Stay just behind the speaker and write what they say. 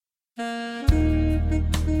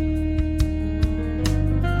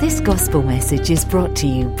This gospel message is brought to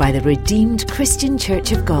you by the Redeemed Christian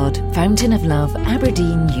Church of God, Fountain of Love,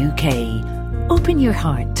 Aberdeen, UK. Open your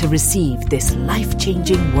heart to receive this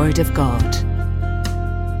life-changing Word of God.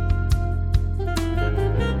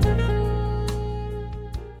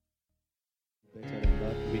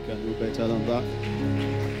 We can do better than that.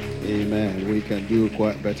 Amen. We can do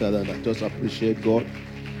quite better than that. Just appreciate God.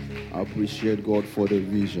 Appreciate God for the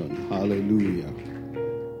vision. Hallelujah.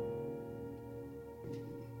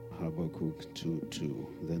 Habakkuk 2:2.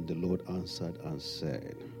 Then the Lord answered and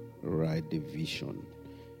said, write the vision,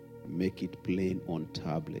 make it plain on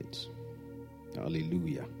tablets.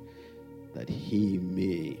 Hallelujah. That he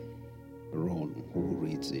may run who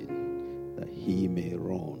reads it. That he may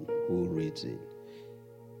run who reads it.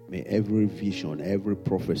 May every vision, every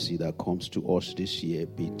prophecy that comes to us this year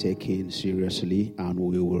be taken seriously, and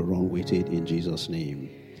we will run with it in Jesus'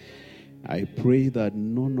 name. I pray that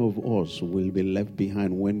none of us will be left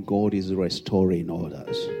behind when God is restoring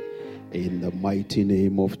others. In the mighty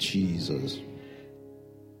name of Jesus.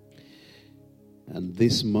 And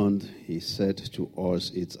this month, he said to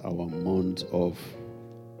us, it's our month of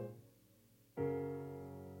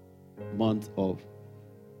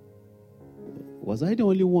was I the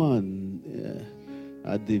only one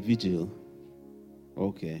at the vigil?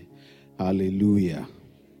 Okay. Hallelujah.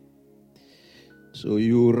 So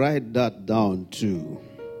you write that down too.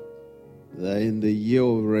 That in the year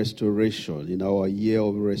of restoration, in our year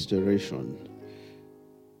of restoration,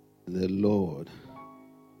 the Lord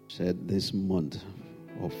said this month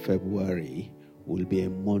of February will be a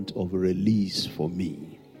month of release for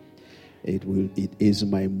me. It is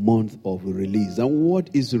my month of release. And what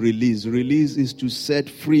is release? Release is to set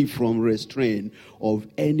free from restraint of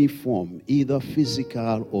any form, either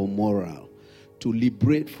physical or moral. To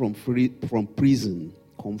liberate from prison,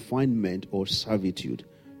 confinement, or servitude.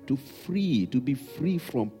 To be free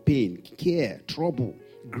from pain, care, trouble,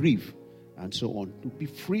 grief, and so on. To be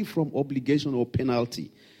free from obligation or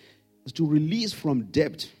penalty. To release from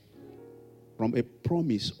debt, from a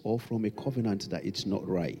promise or from a covenant that it's not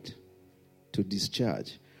right. To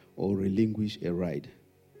discharge or relinquish a right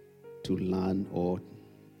to land or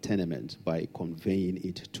tenement by conveying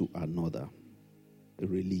it to another.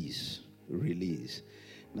 Release.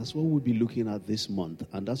 That's what we'll be looking at this month,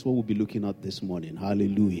 and that's what we'll be looking at this morning.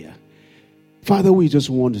 Hallelujah. Father, we just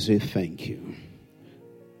want to say thank you.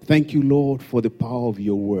 Thank you, Lord, for the power of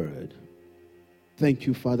your word. Thank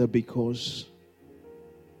you, Father, because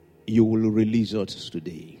you will release us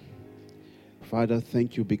today. Father,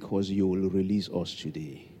 thank you because you will release us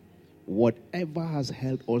today. Whatever has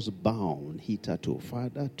held us bound hitherto,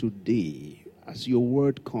 Father, today, as your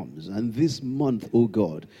word comes, and this month, oh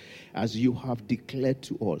God, as you have declared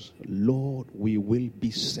to us, Lord, we will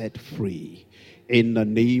be set free. In the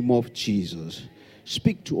name of Jesus,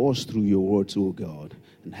 speak to us through your words, oh God,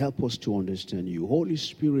 and help us to understand you. Holy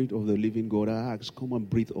Spirit of the living God, I ask, come and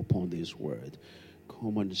breathe upon this word.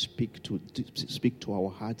 Come and speak to our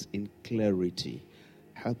hearts in clarity.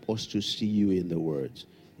 Help us to see you in the words.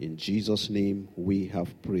 In Jesus' name we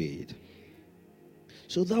have prayed.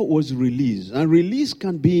 So that was release. And release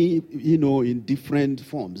can be, in different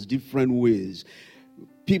forms, different ways.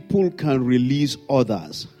 People can release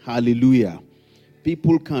others. Hallelujah.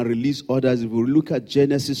 People can release others. If we look at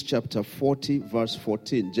Genesis chapter 40, verse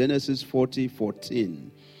 14. Genesis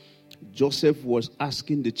 40:14. Joseph was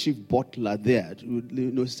asking the chief butler there,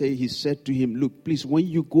 he said to him, look, please, when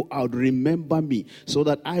you go out, remember me so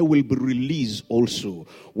that I will be released also.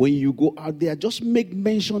 When you go out there, just make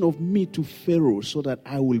mention of me to Pharaoh so that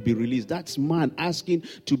I will be released. That's man asking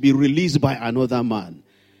to be released by another man.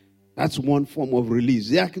 That's one form of release.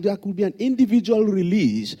 There could be an individual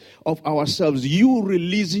release of ourselves. You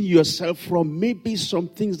releasing yourself from maybe some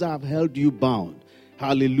things that have held you bound.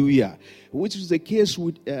 Hallelujah. Which is the case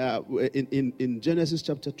with in Genesis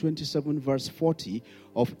chapter 27, verse 40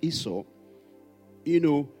 of Esau.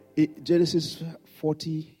 Genesis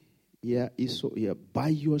 40, Esau, by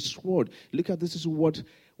your sword. Look at this is what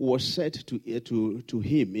was said to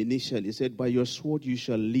him initially. He said, by your sword you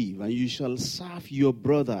shall live, and you shall serve your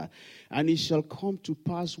brother. And it shall come to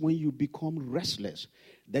pass when you become restless,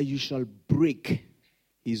 that you shall break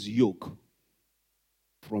his yoke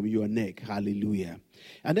from your neck. Hallelujah.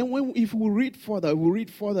 And then if we read further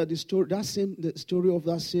the story of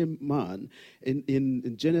that same man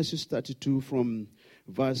in Genesis 32 from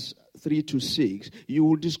verse 3 to 6, you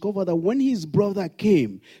will discover that when his brother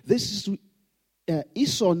came, this is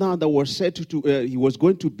Esau now that was said he was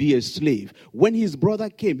going to be a slave. When his brother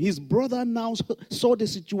came, his brother now saw the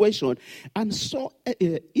situation and saw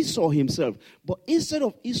Esau himself. But instead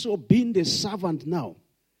of Esau being the servant now,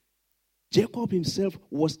 Jacob himself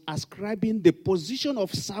was ascribing the position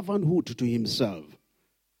of servanthood to himself.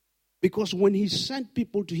 Because when he sent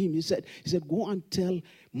people to him, he said, go and tell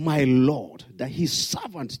my Lord that his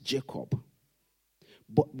servant Jacob.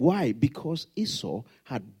 But why? Because Esau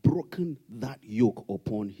had broken that yoke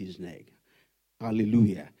upon his neck.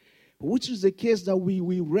 Hallelujah. Which is the case that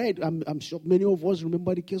we read. I'm sure many of us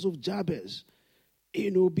remember the case of Jabez.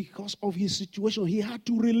 Because of his situation, he had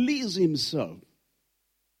to release himself.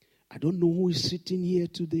 I don't know who is sitting here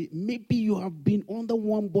today. Maybe you have been under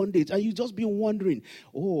one bondage and you've just been wondering,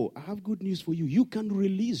 I have good news for you. You can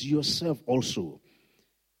release yourself also.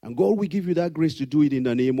 And God will give you that grace to do it in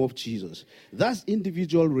the name of Jesus. That's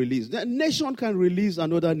individual release. The nation can release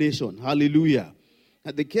another nation. Hallelujah.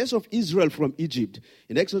 At the case of Israel from Egypt,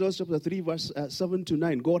 in Exodus chapter 3, verse 7 to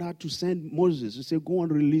 9, God had to send Moses to say, go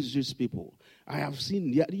and release these people. I have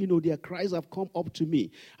seen, their cries have come up to me.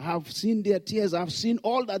 I have seen their tears. I have seen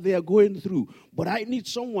all that they are going through. But I need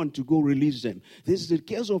someone to go release them. This is the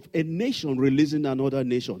case of a nation releasing another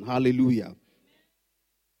nation. Hallelujah.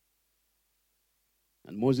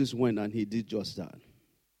 And Moses went and he did just that.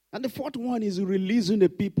 And the fourth one is releasing a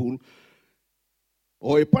people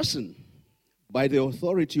or a person by the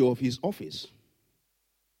authority of his office.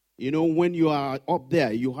 When you are up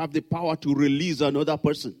there, you have the power to release another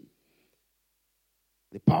person.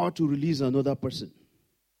 The power to release another person.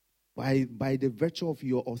 By the virtue of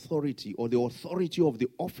your authority or the authority of the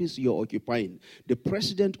office you're occupying, the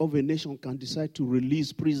president of a nation can decide to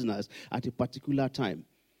release prisoners at a particular time.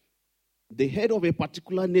 The head of a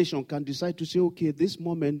particular nation can decide to say, okay, this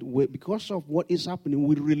moment, because of what is happening,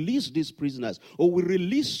 we release these prisoners, or we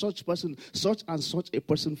release such and such a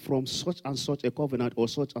person from such and such a covenant, or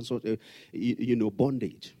such and such a,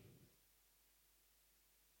 bondage.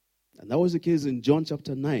 And that was the case in John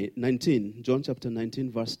chapter 19, John chapter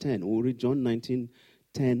 19, verse 10. We'll read John 19,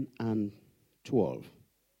 10 and 12.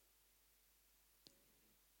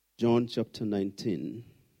 John chapter 19,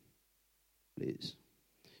 please.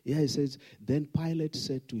 Yeah, it says, then Pilate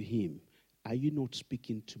said to him, are you not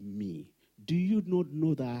speaking to me? Do you not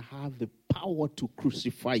know that I have the power to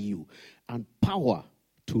crucify you and power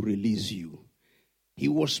to release you? He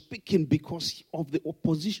was speaking because of the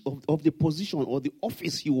opposition of the position or the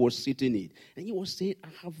office he was sitting in. And he was saying, I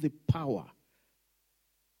have the power.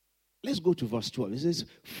 Let's go to verse 12. It says,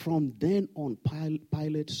 from then on,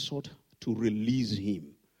 Pilate sought to release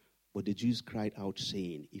him. But the Jews cried out,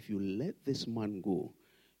 saying, if you let this man go,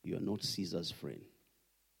 you are not Caesar's friend.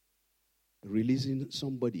 Releasing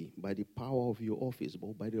somebody by the power of your office,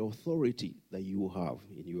 but by the authority that you have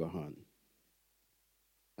in your hand.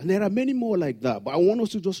 And there are many more like that, but I want us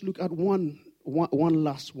to just look at one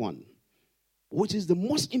last one, which is the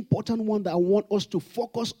most important one that I want us to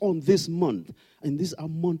focus on this month, and this is a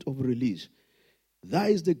month of release.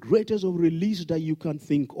 That is the greatest of release that you can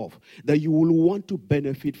think of, that you will want to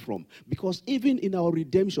benefit from. Because even in our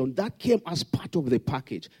redemption, that came as part of the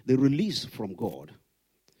package, the release from God.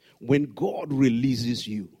 When God releases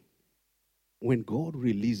you,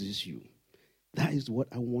 that is what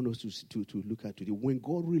I want us to look at today. When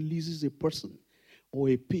God releases a person or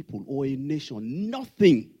a people or a nation,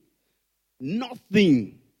 nothing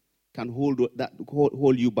can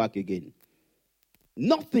hold you back again.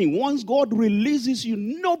 Nothing. Once God releases you,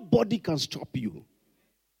 nobody can stop you.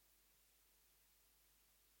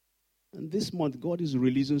 And this month, God is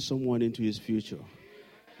releasing someone into his future.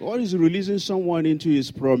 God is releasing someone into his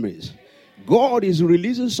promise. God is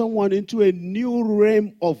releasing someone into a new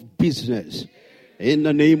realm of business in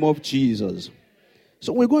the name of Jesus.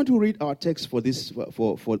 So we're going to read our text for this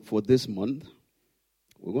month.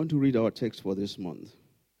 We're going to read our text for this month,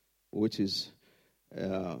 which is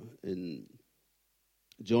in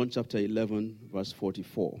John chapter 11, verse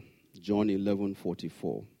 44. John 11,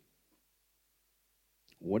 44.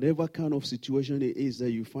 Whatever kind of situation it is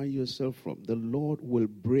that you find yourself from, the Lord will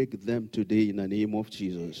break them today in the name of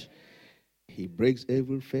Jesus. He breaks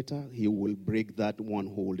every fetter. He will break that one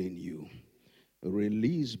holding you.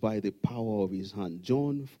 Released by the power of his hand.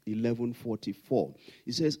 John 11, 44.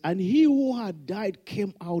 It says, and he who had died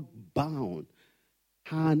came out bound,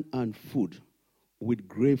 hand and foot, with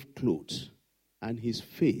grave clothes, and his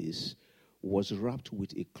face was wrapped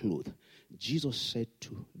with a cloth. Jesus said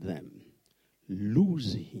to them,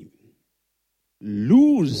 loose him,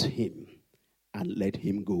 and let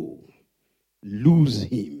him go. Loose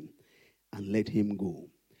him, and let him go.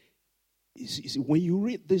 You see, when you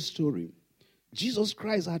read this story, Jesus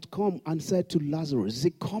Christ had come and said to Lazarus, he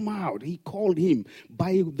said, come out. He called him.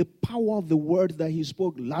 By the power of the word that he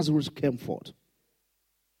spoke, Lazarus came forth.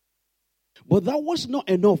 But that was not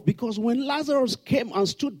enough, because when Lazarus came and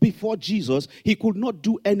stood before Jesus, he could not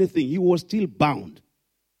do anything. He was still bound.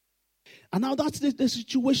 And now that's the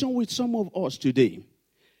situation with some of us today.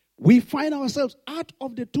 We find ourselves out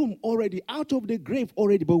of the tomb already, out of the grave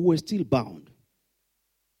already, but we're still bound.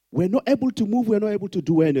 We're not able to move. We're not able to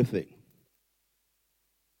do anything.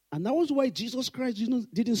 And that was why Jesus Christ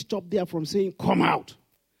didn't stop there from saying, come out.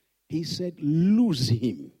 He said, loose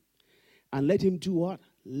him. And let him do what?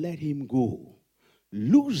 Let him go.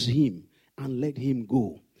 Loose him and let him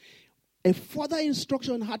go. A further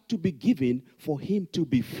instruction had to be given for him to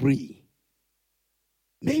be free.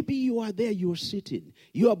 Maybe you are there, you're sitting.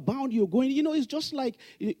 You are bound, you're going. It's just like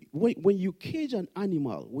when you cage an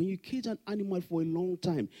animal. When you cage an animal for a long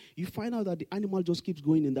time, you find out that the animal just keeps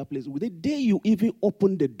going in that place. The day you even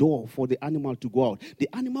open the door for the animal to go out, the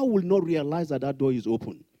animal will not realize that that door is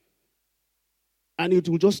open. And it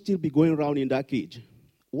will just still be going around in that cage.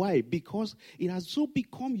 Why? Because it has so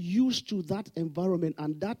become used to that environment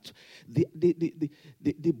and that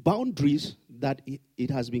the boundaries that it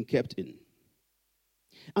has been kept in.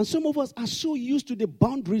 And some of us are so used to the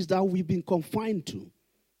boundaries that we've been confined to.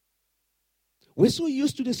 We're so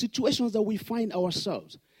used to the situations that we find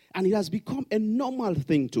ourselves. And it has become a normal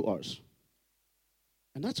thing to us.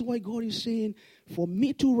 And that's why God is saying, for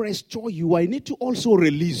me to restore you, I need to also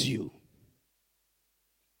release you.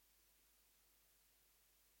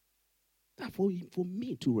 For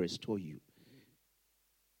me to restore you,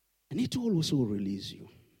 I need to also release you.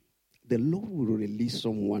 The Lord will release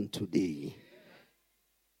someone today.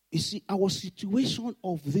 You see, our situation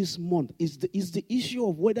of this month is the issue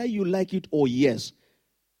of whether you like it or yes,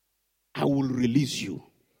 I will release you.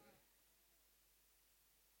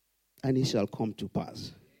 And it shall come to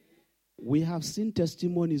pass. We have seen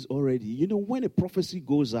testimonies already. When a prophecy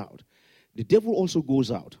goes out, the devil also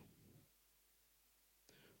goes out.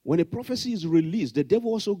 When a prophecy is released, the devil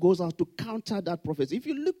also goes out to counter that prophecy. If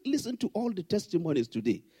you listen to all the testimonies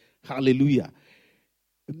today, hallelujah.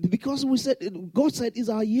 Because God said it's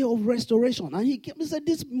our year of restoration. And he said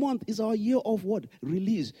this month is our year of what?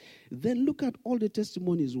 Release. Then look at all the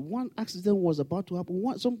testimonies. One accident was about to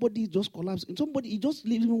happen. Somebody just collapsed. And somebody just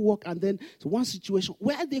leaving work. And then one situation.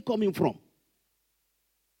 Where are they coming from?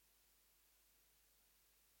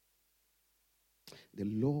 The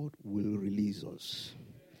Lord will release us.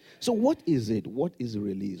 So what is it? What is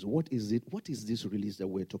release? What is it? What is this release that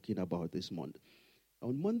we're talking about this month?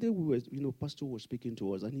 On Monday, Pastor was speaking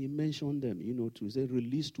to us, and he mentioned them, to say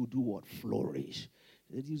release to do what? Flourish.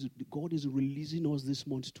 God is releasing us this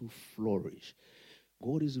month to flourish.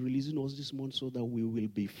 God is releasing us this month so that we will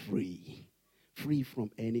be free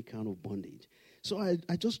from any kind of bondage. So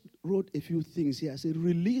I just wrote a few things here. I said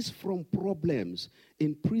release from problems,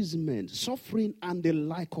 imprisonment, suffering, and the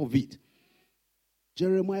like of it.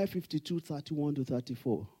 Jeremiah 52, 31 to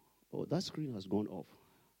 34. Oh, that screen has gone off.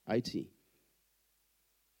 IT.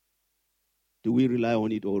 Do we rely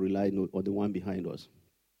on it or rely on the one behind us?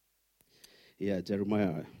 Yeah,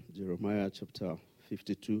 Jeremiah chapter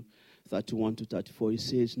 52, 31 to 34. It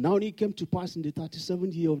says, now it came to pass in the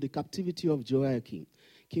 37th year of the captivity of Jehoiakim,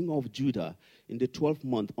 king of Judah, in the 12th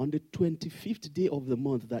month, on the 25th day of the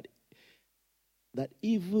month, that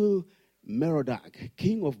evil Merodach,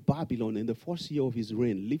 king of Babylon, in the first year of his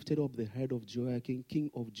reign, lifted up the head of Jehoiakim,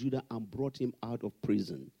 king of Judah, and brought him out of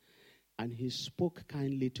prison. And he spoke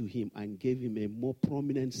kindly to him and gave him a more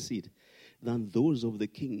prominent seat than those of the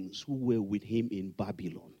kings who were with him in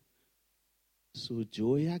Babylon. So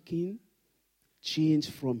Jehoiakim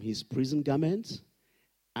changed from his prison garments,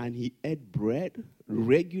 and he ate bread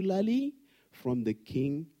regularly from the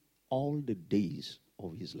king all the days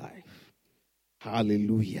of his life.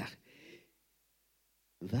 Hallelujah.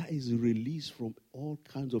 That is release from all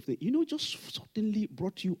kinds of things. Just suddenly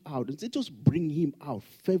brought you out. They just bring him out.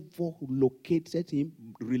 Favor located him,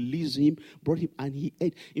 released him, brought him, and he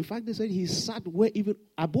ate. In fact, they said he sat where even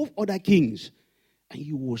above other kings, and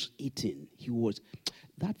he was eating.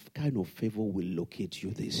 That kind of favor will locate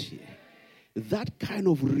you this year. That kind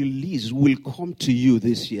of release will come to you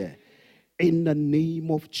this year. In the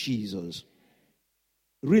name of Jesus.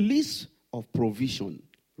 Release of provision.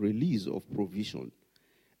 Release of provision.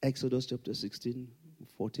 Exodus chapter 16,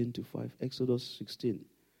 14 to 5. Exodus 16,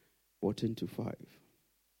 14 to 5.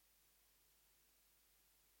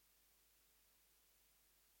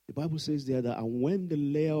 The Bible says there that, and when the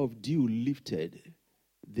layer of dew lifted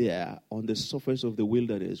there on the surface of the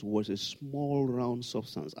wilderness was a small round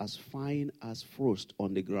substance, as fine as frost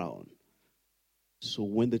on the ground. So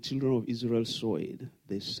when the children of Israel saw it,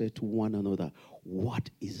 they said to one another, what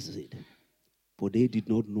is it? For they did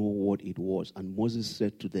not know what it was. And Moses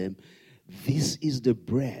said to them, this is the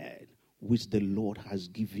bread which the Lord has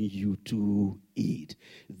given you to eat.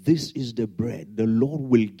 This is the bread. The Lord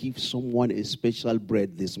will give someone a special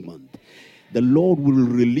bread this month. The Lord will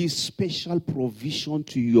release special provision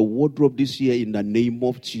to your wardrobe this year in the name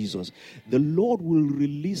of Jesus. The Lord will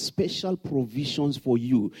release special provisions for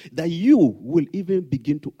you that you will even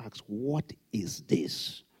begin to ask, what is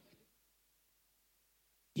this?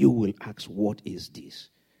 You will ask, what is this?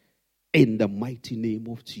 In the mighty name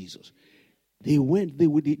of Jesus. They went,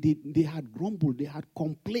 they had grumbled, they had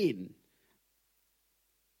complained.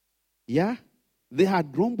 Yeah? They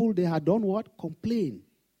had grumbled, they had done what? Complained.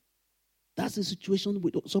 That's the situation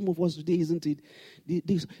with some of us today, isn't it?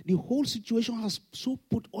 The whole situation has so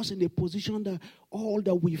put us in a position that all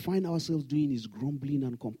that we find ourselves doing is grumbling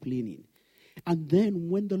and complaining. And then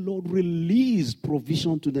when the Lord released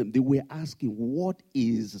provision to them, they were asking, what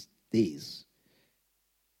is this?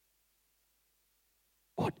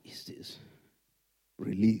 What is this?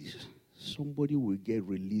 Release. Somebody will get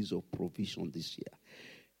release of provision this year.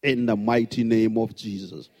 In the mighty name of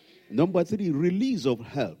Jesus. Number 3, release of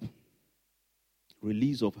help.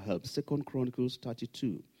 Release of help. 2 Chronicles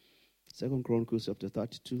 32. 2 Chronicles chapter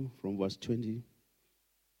 32 from verse 20.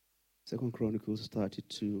 2 Chronicles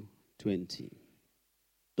 32, 20.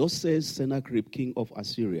 Thus says Sennacherib, king of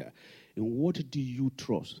Assyria, in what do you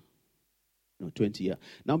trust? 20 years.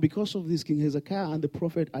 Now because of this, King Hezekiah and the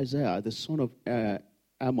prophet Isaiah, the son of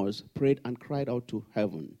Amos, prayed and cried out to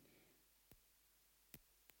heaven.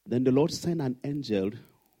 Then the Lord sent an angel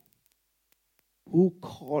who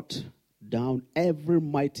cut down every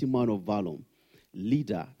mighty man of valor,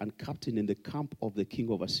 leader and captain in the camp of the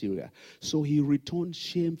king of Assyria. So he returned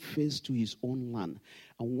shamefaced to his own land.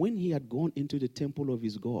 And when he had gone into the temple of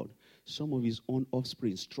his God, some of his own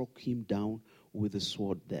offspring struck him down with the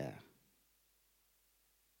sword there.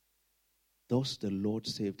 Thus the Lord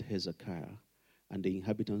saved Hezekiah and the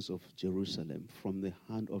inhabitants of Jerusalem from the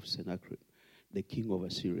hand of Sennacherib, the king of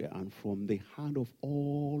Assyria, and from the hand of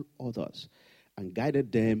all others, and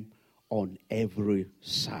guided them on every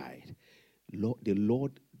side. The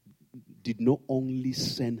Lord did not only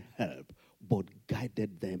send help, but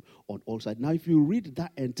guided them on all sides. Now, if you read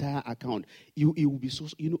that entire account, it will be so,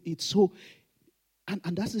 it's so, and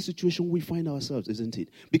that's the situation we find ourselves, isn't it?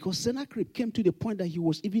 Because Sennacherib came to the point that he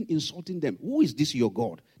was even insulting them. Who is this your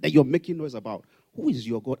God that you're making noise about? Who is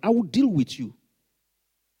your God? I will deal with you.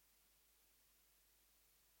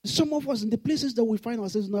 Some of us in the places that we find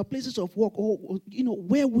ourselves, in our places of work, or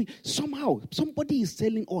where we somehow somebody is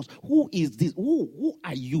telling us, who is this? Who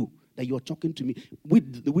are you that you're talking to me?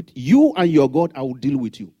 With you and your God, I will deal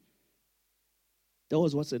with you. That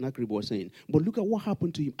was what Sennacherib was saying. But look at what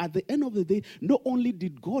happened to him. At the end of the day, not only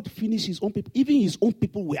did God finish his own people, even his own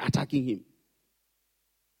people were attacking him.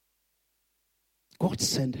 God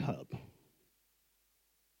sent help.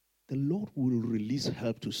 The Lord will release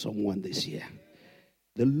help to someone this year.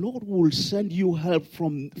 The Lord will send you help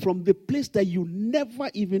from the place that you never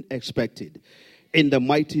even expected. In the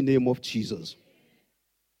mighty name of Jesus.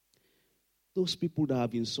 Those people that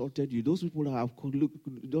have insulted you, those people that have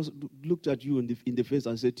looked at you in the face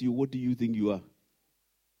and said to you, what do you think you are?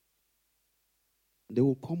 They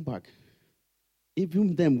will come back.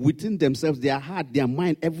 Even them, within themselves, their heart, their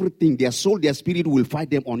mind, everything, their soul, their spirit will fight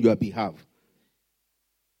them on your behalf.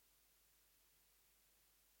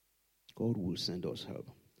 God will send us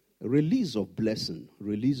help. A release of blessing.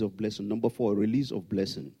 Release of blessing. Number 4, release of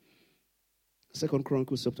blessing. 2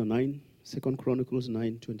 Chronicles chapter 9. 2 Chronicles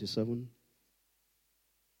 9:27.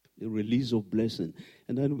 The release of blessing.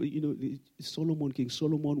 And then, King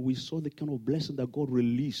Solomon, we saw the kind of blessing that God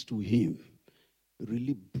released to him.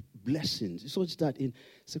 Really blessings. Such that in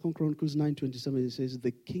 2 Chronicles 9:27, it says,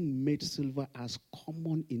 the king made silver as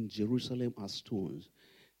common in Jerusalem as stones.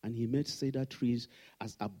 And he made cedar trees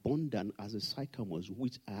as abundant as the sycamores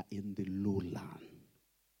which are in the lowland.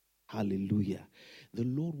 Hallelujah. The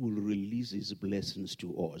Lord will release his blessings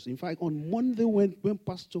to us. In fact, on Monday when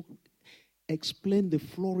Pastor explained the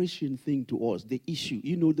flourishing thing to us, the issue,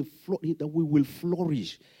 that we will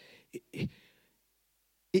flourish.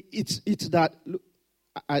 It's that, look,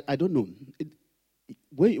 I don't know.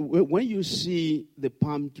 When you see the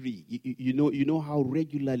palm tree, you know how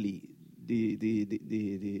regularly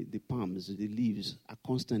the palms, the leaves are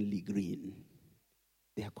constantly green.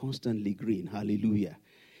 They are constantly green. Hallelujah.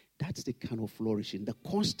 That's the kind of flourishing. That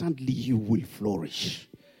constantly you will flourish.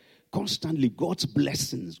 Constantly God's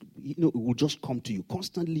blessings, it will just come to you.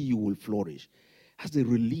 Constantly you will flourish. That's the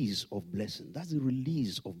release of blessing. That's the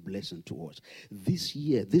release of blessing to us. This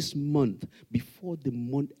year, this month, before the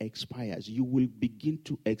month expires, you will begin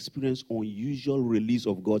to experience unusual release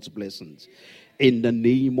of God's blessings. In the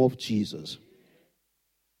name of Jesus.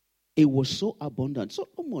 It was so abundant.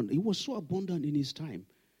 Solomon, it was so abundant in his time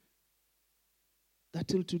that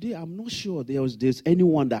till today, I'm not sure there's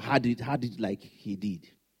anyone that had it like he did.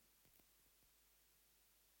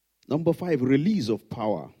 Number 5, release of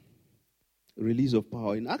power. Release of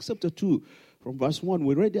power. In Acts chapter 2, from verse 1,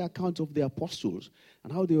 we read the account of the apostles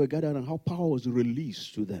and how they were gathered and how power was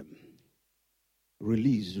released to them.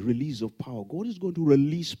 Release of power. God is going to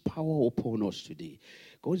release power upon us today.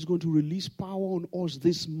 God is going to release power on us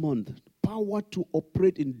this month. Power to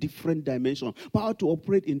operate in different dimensions. Power to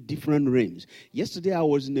operate in different realms. Yesterday I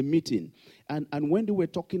was in a meeting, and when they were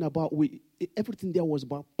talking about, everything there was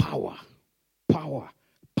about power.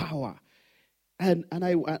 And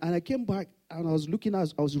I came back and I was looking, I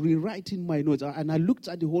was rewriting my notes, and I looked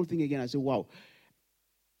at the whole thing again. I said, wow.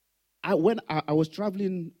 When I was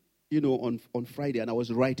traveling, on Friday, and I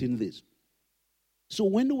was writing this. So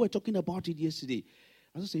when we were talking about it yesterday,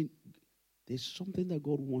 I was saying, there's something that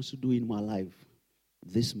God wants to do in my life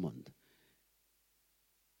this month.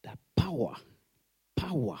 That power.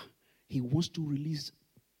 He wants to release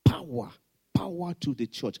power to the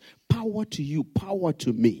church, power to you, power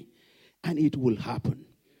to me, and it will happen.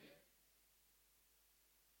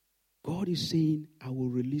 God is saying, I will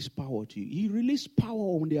release power to you. He released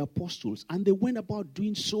power on the apostles, and they went about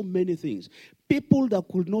doing so many things. People that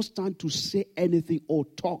could not stand to say anything or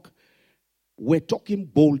talk were talking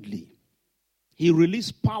boldly. He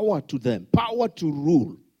released power to them, power to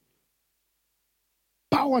rule,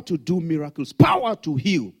 power to do miracles, power to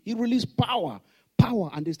heal. He released power,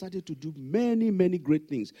 and they started to do many, many great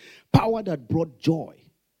things. Power that brought joy.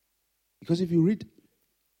 Because if you read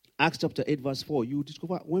Acts chapter 8 verse 4, you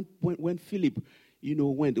discover when Philip,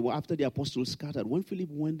 went after the apostles scattered, when Philip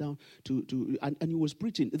went down and he was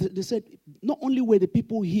preaching, they said not only were the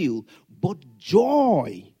people healed, but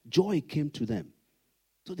joy came to them.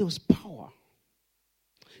 So there was power.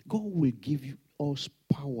 God will give us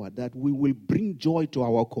power that we will bring joy to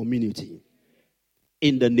our community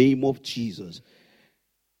in the name of Jesus.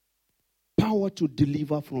 Power to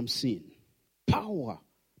deliver from sin. Power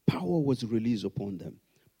was released upon them.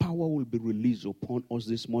 Power will be released upon us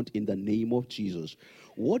this month in the name of Jesus.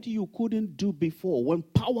 What you couldn't do before, when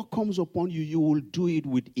power comes upon you, you will do it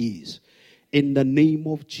with ease. In the name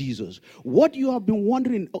of Jesus. What you have been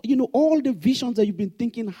wondering, all the visions that you've been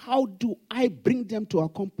thinking, how do I bring them to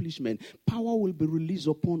accomplishment? Power will be released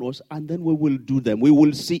upon us, and then we will do them. We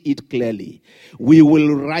will see it clearly. We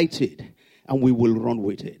will write it, and we will run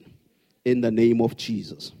with it. In the name of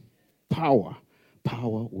Jesus. Power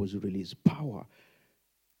was released. Power.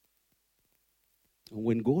 And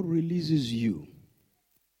when God releases you,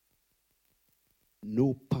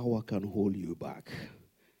 no power can hold you back.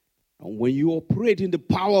 And when you operate in the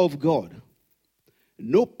power of God,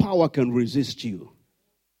 no power can resist you.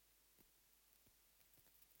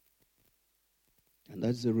 And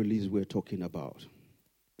that's the release we're talking about.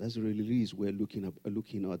 That's the release we're looking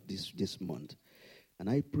at this month. And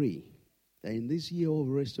I pray that in this year of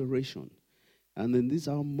restoration and in this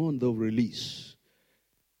our month of release,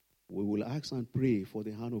 we will ask and pray for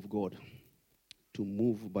the hand of God to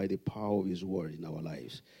move by the power of his word in our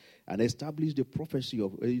lives and establish the prophecy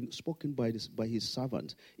of spoken by his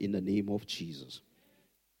servant in the name of Jesus.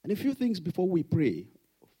 And a few things before we pray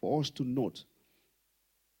for us to note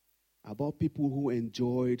about people who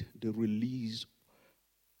enjoyed the release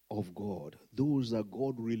of God, those that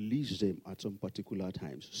God released them at some particular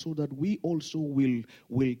times, so that we also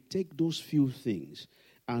will take those few things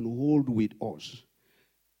and hold with us,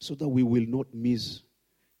 so that we will not miss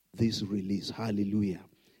this release. Hallelujah.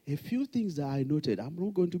 A few things that I noted. I'm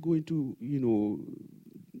not going to go into,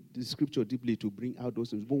 the scripture deeply to bring out those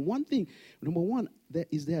things. But one thing, number one there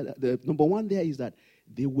is that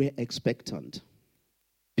they were expectant.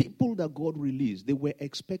 People that God released, they were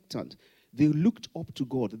expectant. They looked up to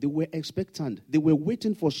God. They were expectant. They were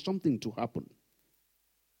waiting for something to happen.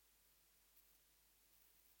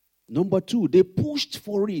 Number two, they pushed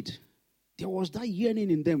for it. There was that yearning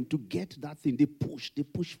in them to get that thing. They pushed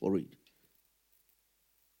for it.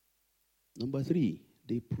 Number three,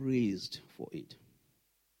 they praised for it.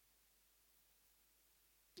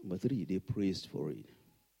 Number three, they praised for it.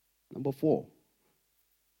 Number four,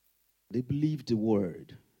 they believed the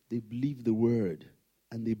word. They believed the word,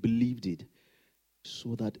 and they believed it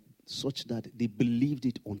such that they believed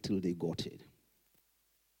it until they got it.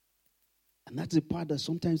 And that's the part that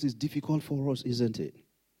sometimes is difficult for us, isn't it?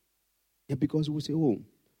 Yeah, because we say,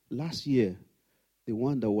 last year, the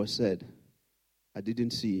one that was said, I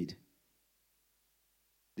didn't see it.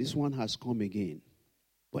 This one has come again.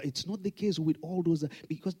 But it's not the case with all those,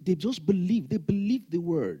 because they just believe. They believe the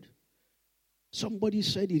word. Somebody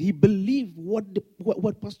said it. He believed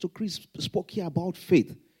what Pastor Chris spoke here about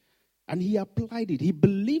faith. And he applied it. He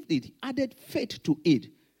believed it. He added faith to it.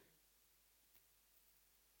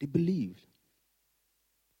 He believed.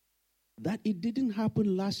 That it didn't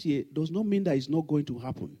happen last year does not mean that it's not going to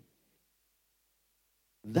happen.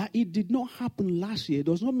 That it did not happen last year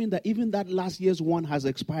does not mean that even that last year's one has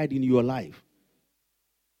expired in your life.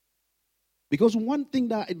 Because one thing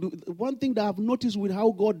that I've noticed with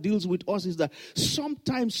how God deals with us is that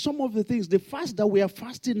sometimes some of the things, the fast that we are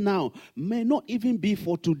fasting now may not even be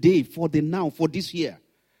for today, for the now, for this year.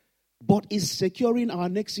 But is securing our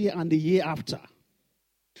next year and the year after.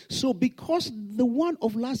 So because the one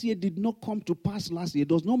of last year did not come to pass last year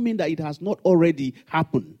does not mean that it has not already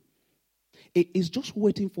happened. It is just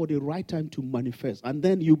waiting for the right time to manifest. And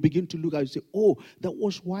then you begin to look at it and say, oh, that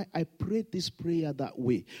was why I prayed this prayer that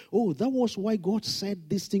way. Oh, that was why God said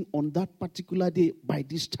this thing on that particular day by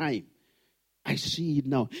this time. I see it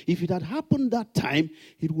now. If it had happened that time,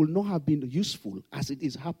 it would not have been useful as it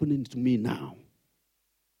is happening to me now.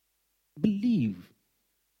 Believe.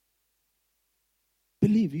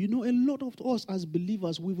 Believe. You know, a lot of us as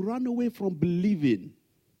believers, we've run away from believing.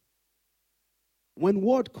 When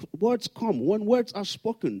words come, when words are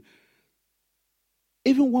spoken,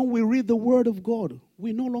 even when we read the word of God,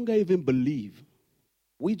 we no longer even believe.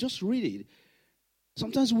 We just read it.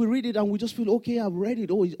 Sometimes we read it and we just feel, okay, I've read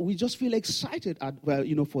it. Or we just feel excited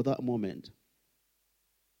for that moment.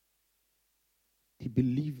 He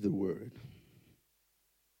believed the word.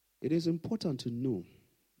 It is important to know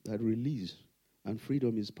that release and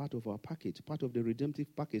freedom is part of our package, part of the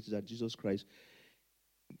redemptive package that Jesus Christ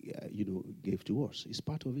gave to us. It's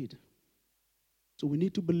part of it. So we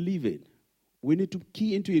need to believe it. We need to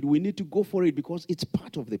key into it. We need to go for it because it's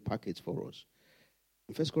part of the package for us.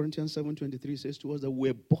 1 Corinthians 7:23 says to us that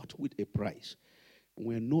we're bought with a price.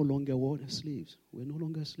 We're no longer slaves. We're no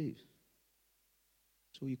longer slaves.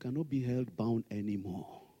 So you cannot be held bound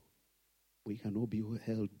anymore. We cannot be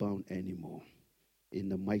held bound anymore. In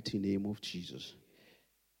the mighty name of Jesus.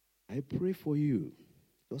 I pray for you,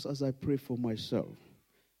 just as I pray for myself.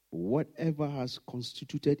 Whatever has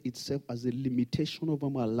constituted itself as a limitation over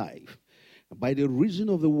my life, by the reason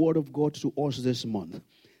of the word of God to us this month,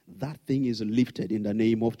 that thing is lifted in the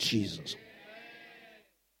name of Jesus.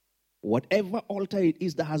 Whatever altar it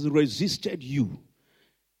is that has resisted you,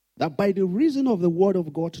 that by the reason of the word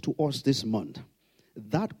of God to us this month,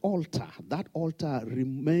 that altar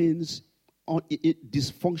remains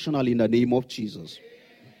dysfunctional in the name of Jesus.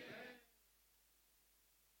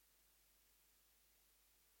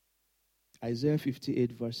 Isaiah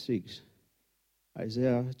 58 verse 6.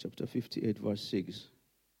 Isaiah chapter 58 verse 6.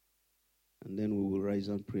 And then we will rise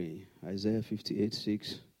and pray. Isaiah 58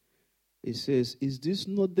 6. It says, is this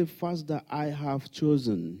not the fast that I have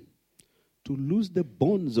chosen, to loose the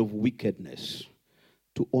bonds of wickedness,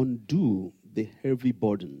 to undo the heavy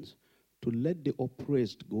burdens, to let the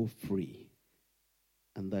oppressed go free,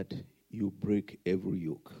 and that you break every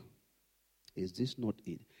yoke? Is this not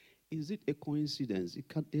it? Is it a coincidence?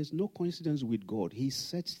 There's no coincidence with God. He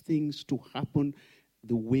sets things to happen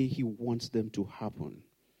the way he wants them to happen.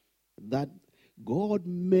 That God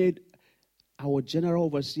made our general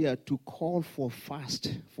overseer to call for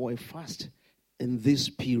a fast in this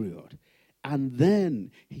period. And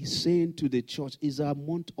then he's saying to the church, is a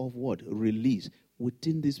month of what? Release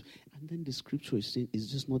within this. And then the scripture is saying,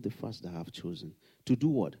 is this not the fast that I have chosen? To do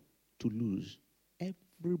what? To lose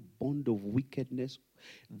every bond of wickedness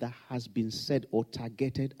that has been said or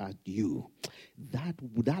targeted at you. That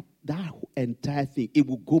entire thing, it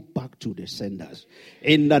will go back to the senders.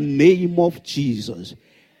 In the name of Jesus.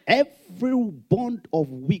 Every bond of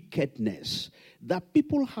wickedness that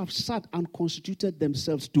people have sat and constituted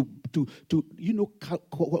themselves to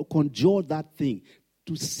conjure that thing,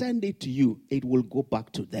 to send it to you, it will go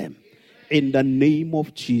back to them. In the name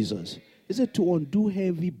of Jesus. Is it to undo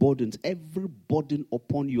heavy burdens, every burden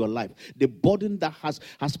upon your life, the burden that has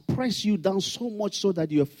pressed you down so much so that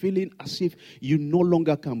you're feeling as if you no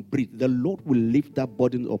longer can breathe. The Lord will lift that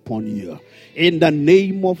burden upon you. In the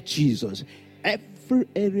name of Jesus. Every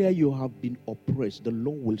area you have been oppressed, the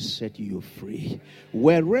Lord will set you free.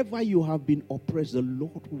 Wherever you have been oppressed, the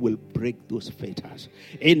Lord will break those fetters.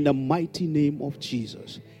 In the mighty name of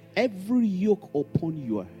Jesus. Every yoke upon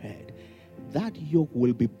your head, that yoke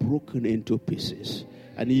will be broken into pieces,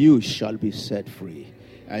 and you shall be set free.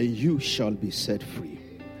 And you shall be set free.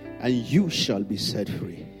 And you shall be set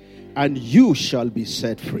free. And you shall be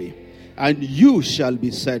set free. And you shall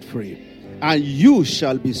be set free. And you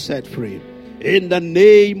shall be set free. In the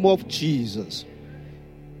name of Jesus.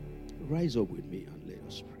 Rise up with me and let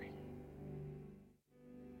us pray.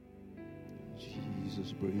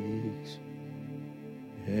 Jesus breaks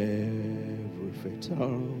every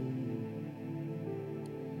fetter.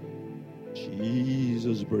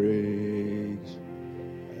 Jesus breaks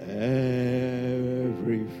every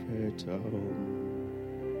fetter.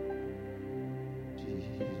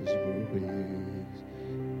 Jesus breaks every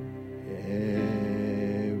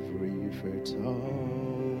fetter.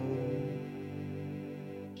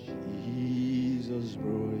 Jesus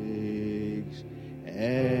breaks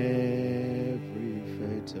every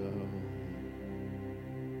fetter.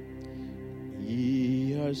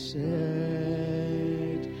 He has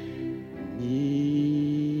set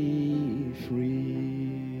me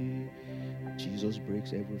free. Jesus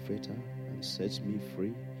breaks every fetter and sets me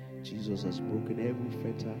free. Jesus has broken every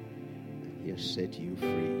fetter and he has set you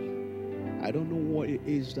free. I don't know what it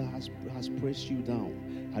is that has pressed you down.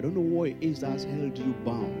 I don't know what it is that has held you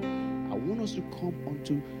bound. I want us to come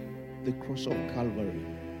onto the cross of Calvary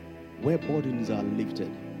where burdens are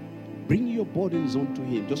lifted. Bring your burdens onto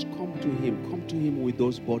him. Just come to him. Come to him with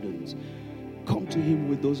those burdens. Come to him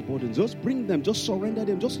with those burdens. Just bring them. Just surrender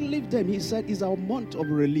them. Just leave them. He said it's our month of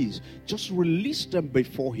release. Just release them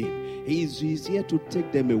before him. He's here to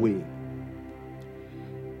take them away.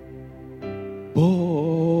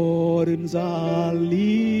 Burdens are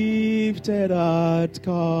lifted at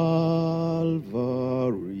Calvary.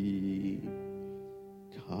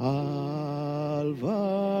 Calvary.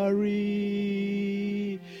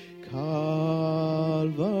 Calvary.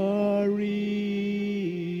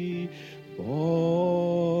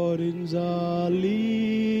 Burdens are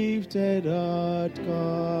lifted at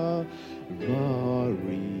Calvary.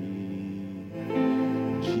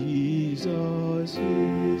 Jesus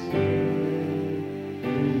is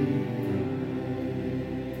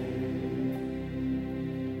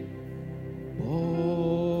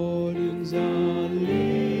burdens are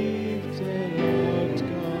lifted at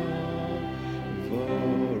Calvary.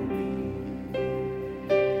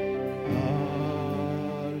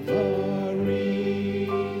 Calvary.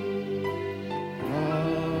 Calvary.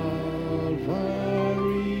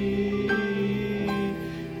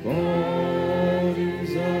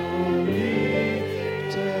 Burdens are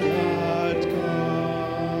lifted at Calvary.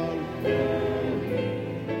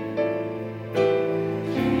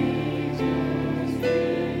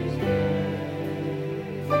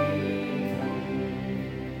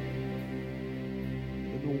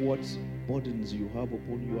 What burdens you have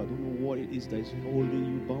upon you. I don't know what it is that is holding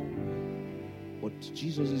you bound. But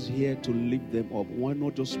Jesus is here to lift them up. Why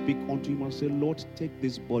not just speak unto him and say, Lord, take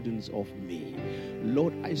these burdens off me.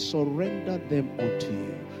 Lord, I surrender them unto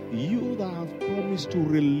you. You that have promised to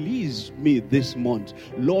release me this month.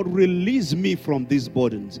 Lord, release me from these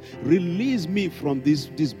burdens. Release me from these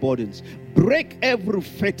burdens. Break every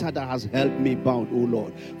fetter that has held me bound, oh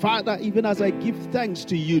Lord. Father, even as I give thanks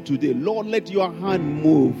to you today, Lord, let your hand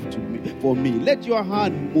move to me, for me. Let your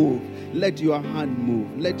hand move. Let your hand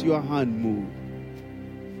move. Let your hand move.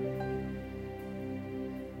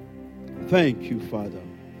 Thank you, Father.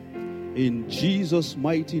 In Jesus'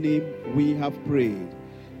 mighty name, we have prayed.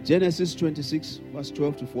 Genesis 26, verse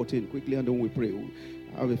 12 to 14. Quickly, and then we pray.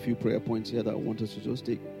 I have a few prayer points here that I want us to just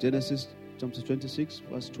take. Genesis chapter 26,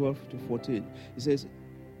 verse 12 to 14. It says,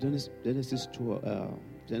 Genesis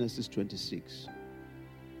 26.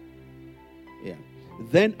 Yeah.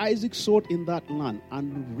 Then Isaac sowed in that land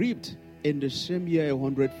and reaped in the same year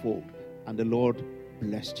 100-fold, and the Lord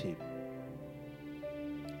blessed him.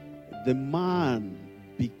 The man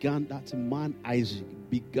Isaac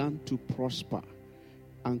began to prosper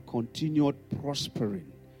and continued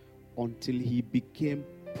prospering until he became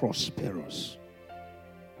prosperous.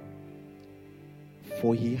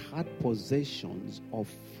 For he had possessions of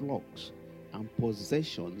flocks and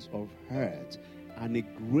possessions of herds and a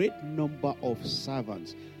great number of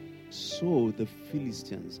servants. So the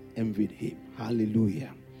Philistines envied him.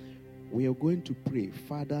 Hallelujah. We are going to pray,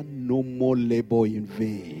 Father, no more labor in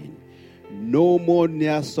vain. No more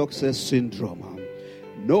near success syndrome.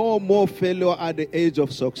 No more failure at the age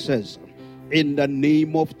of success. In the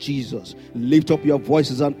name of Jesus, lift up your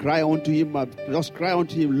voices and cry unto him. Just cry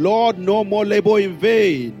unto him, Lord, no more labor in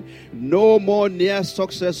vain. No more near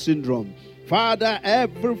success syndrome. Father,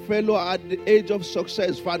 every failure at the age of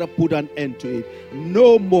success, Father, put an end to it.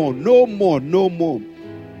 No more, no more, no more.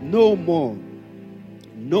 No more.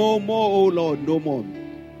 No more, oh Lord, no more.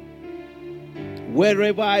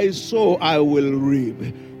 Wherever I sow, I will reap.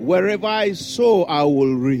 Wherever I sow, I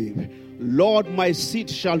will reap. Lord, my seed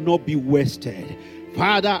shall not be wasted.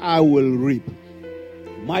 Father, I will reap.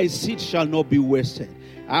 My seed shall not be wasted.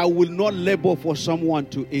 I will not labor for someone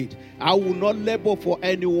to eat. I will not labor for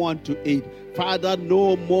anyone to eat. Father,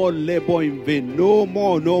 no more labor in vain. No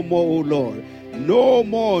more, oh Lord. No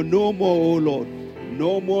more, oh Lord.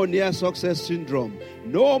 No more near success syndrome.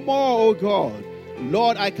 No more, oh God.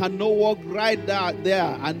 Lord, I cannot walk right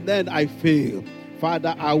there and then I fail.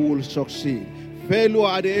 Father, I will succeed. Failure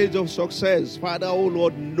at the age of success. Father, oh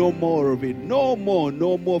Lord, no more of it. No more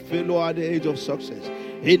failure at the age of success.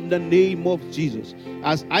 In the name of Jesus.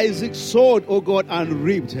 As Isaac sowed, oh God, and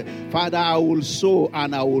reaped, Father, I will sow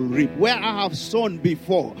and I will reap. Where I have sown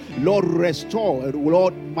before, Lord, restore,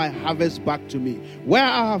 Lord, my harvest back to me. Where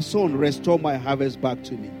I have sown, restore my harvest back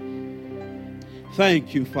to me.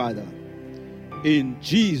 Thank you, Father. In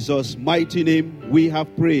Jesus' mighty name, we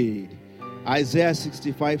have prayed. Isaiah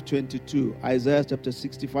 65:22. Isaiah chapter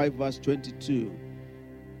 65, verse 22.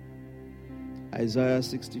 Isaiah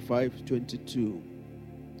 65:22.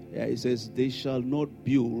 Yeah, it says, they shall not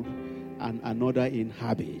build and another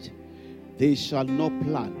inhabit. They shall not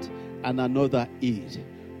plant and another eat.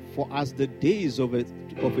 For as the days of a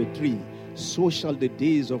tree, so shall the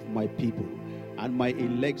days of my people, and my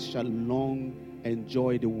elect shall long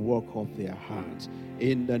enjoy the work of their hands.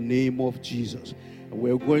 In the name of Jesus.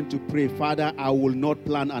 We're going to pray, Father, I will not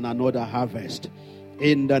plant and another harvest.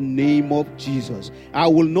 In the name of Jesus. I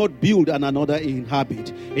will not build and another inhabit.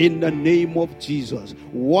 In the name of Jesus.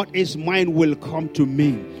 What is mine will come to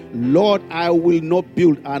me. Lord, I will not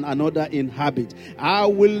build and another inhabit. I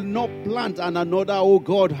will not plant and another, oh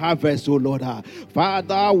God, harvest, oh Lord.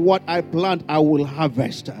 Father, what I plant, I will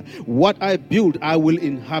harvest. What I build, I will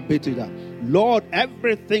inhabit it. Lord,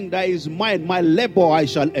 everything that is mine, my labor I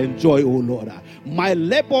shall enjoy, oh Lord. My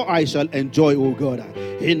labor I shall enjoy, oh God.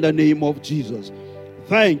 In the name of Jesus.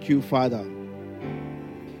 Thank you, Father.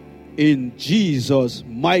 In Jesus'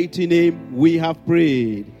 mighty name, we have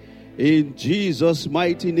prayed. In Jesus'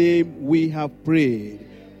 mighty name, we have prayed.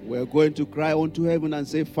 We're going to cry unto heaven and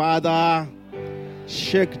say, Father,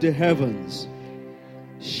 shake the heavens,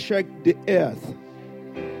 shake the earth,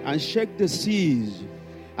 and shake the seas,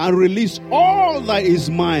 and release all that is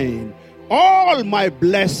mine, all my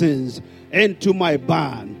blessings into my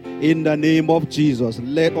barn. In the name of Jesus,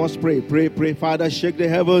 let us pray. Pray. Father, shake the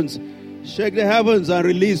heavens and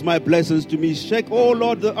release my blessings to me. Shake, oh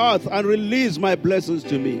Lord, the earth and release my blessings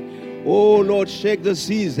to me. Oh Lord, shake the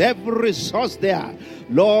seas, every source there.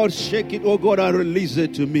 Lord, shake it, oh God, and release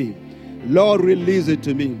it to me. Lord, release it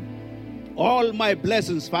to me. All my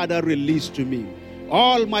blessings, Father, release to me.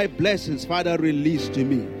 All my blessings, Father, release to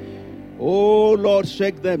me. Oh Lord,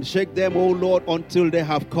 shake them, oh Lord, until they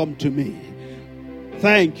have come to me.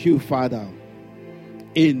 Thank you, Father.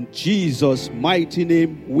 In Jesus' mighty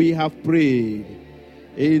name, we have prayed.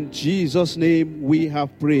 In Jesus' name, we have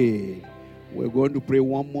prayed. We're going to pray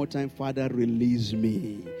one more time. Father, release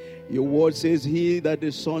me. Your word says, he that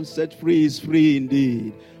the Son set free is free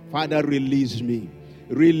indeed. Father, release me.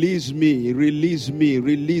 Release me, release me,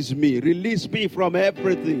 release me. Release me from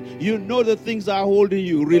everything. You know the things that are holding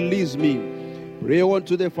you. Release me. Pray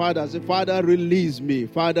unto the Father. Say, Father, release me.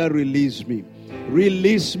 Father, release me.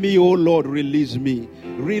 Release me, oh Lord, release me.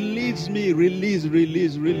 Release me, release me,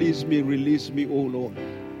 oh Lord.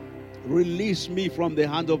 Release me from the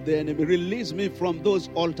hand of the enemy. Release me from those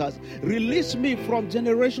altars. Release me from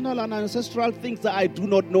generational and ancestral things that I do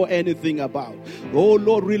not know anything about. Oh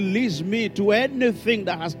Lord, release me to anything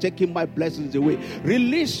that has taken my blessings away.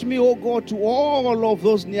 Release me, oh God, to all of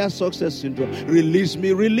those near success syndrome. Release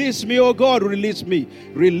me, oh God, release me.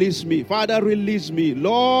 Release me. Father, release me.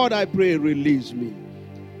 Lord, I pray, release me.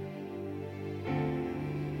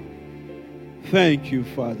 Thank you,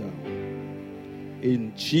 Father.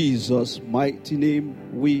 In Jesus' mighty name,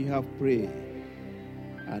 we have prayed.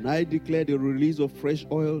 And I declare the release of fresh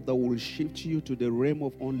oil that will shift you to the realm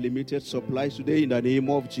of unlimited supplies today in the name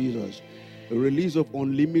of Jesus. A release of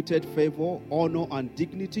unlimited favor, honor, and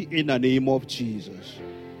dignity in the name of Jesus.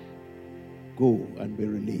 Go and be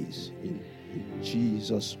released. In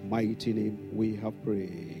Jesus' mighty name, we have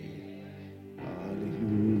prayed.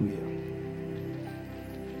 Hallelujah.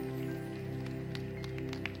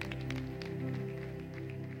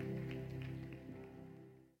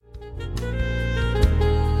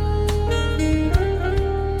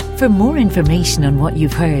 For more information on what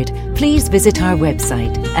you've heard, please visit our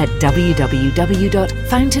website at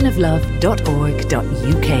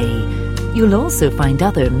www.fountainoflove.org.uk. You'll also find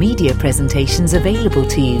other media presentations available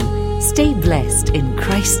to you. Stay blessed in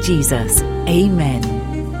Christ Jesus. Amen.